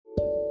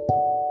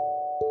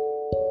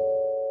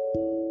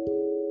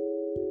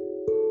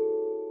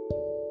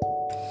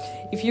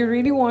If you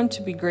really want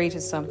to be great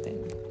at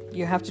something,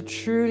 you have to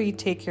truly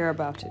take care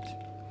about it.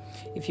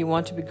 If you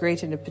want to be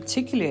great in a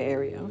particular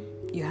area,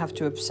 you have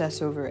to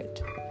obsess over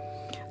it.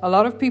 A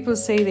lot of people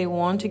say they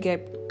want to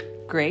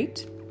get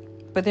great,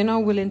 but they're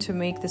not willing to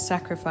make the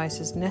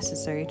sacrifices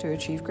necessary to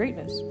achieve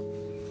greatness.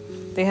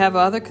 They have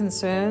other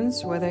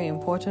concerns, whether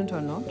important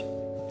or not,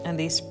 and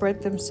they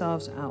spread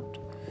themselves out.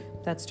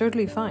 That's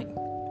totally fine.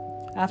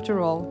 After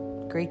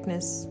all,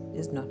 greatness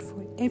is not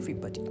for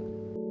everybody.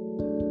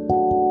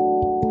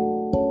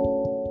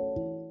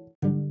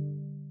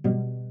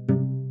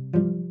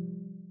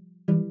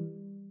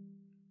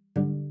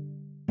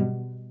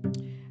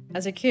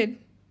 As a kid,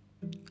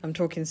 I'm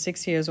talking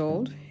 6 years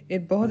old,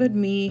 it bothered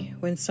me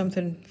when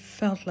something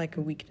felt like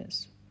a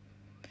weakness.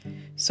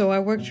 So I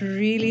worked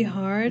really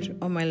hard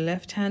on my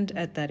left hand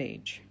at that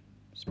age.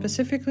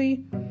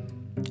 Specifically,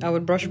 I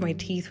would brush my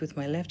teeth with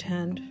my left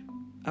hand.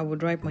 I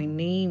would write my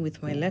name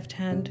with my left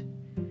hand.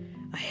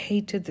 I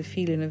hated the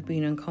feeling of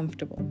being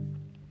uncomfortable.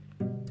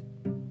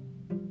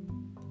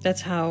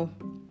 That's how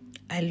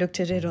I looked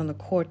at it on the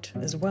court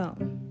as well.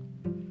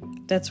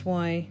 That's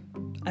why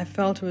I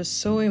felt it was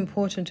so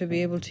important to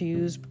be able to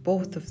use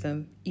both of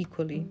them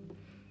equally.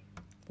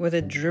 Whether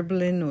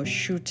dribbling or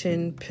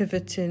shooting,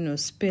 pivoting or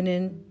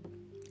spinning,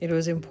 it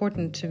was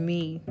important to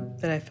me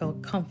that I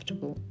felt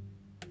comfortable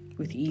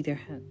with either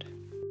hand.